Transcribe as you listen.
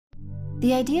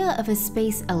The idea of a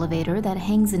space elevator that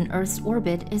hangs in Earth's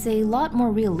orbit is a lot more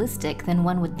realistic than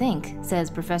one would think, says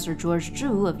Professor George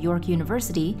Zhu of York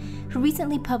University, who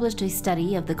recently published a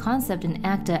study of the concept in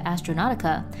Acta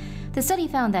Astronautica. The study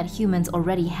found that humans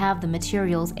already have the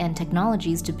materials and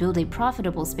technologies to build a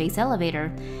profitable space elevator.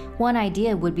 One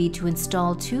idea would be to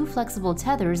install two flexible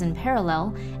tethers in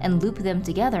parallel and loop them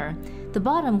together. The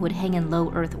bottom would hang in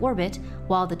low Earth orbit,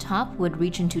 while the top would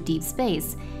reach into deep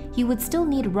space. You would still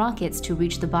need rockets to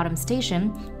reach the bottom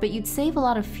station, but you'd save a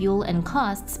lot of fuel and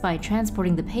costs by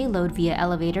transporting the payload via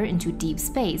elevator into deep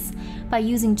space. By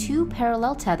using two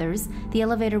parallel tethers, the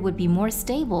elevator would be more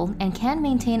stable and can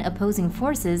maintain opposing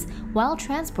forces while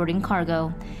transporting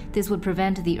cargo. This would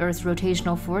prevent the Earth's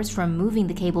rotational force from moving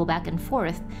the cable back and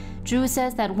forth. Drew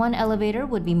says that one elevator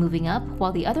would be moving up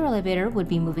while the other elevator would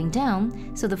be moving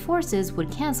down, so the forces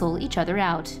would cancel each other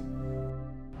out.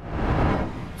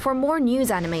 For more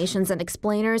news animations and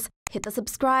explainers, hit the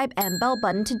subscribe and bell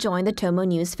button to join the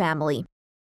TomoNews family.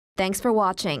 Thanks for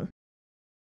watching.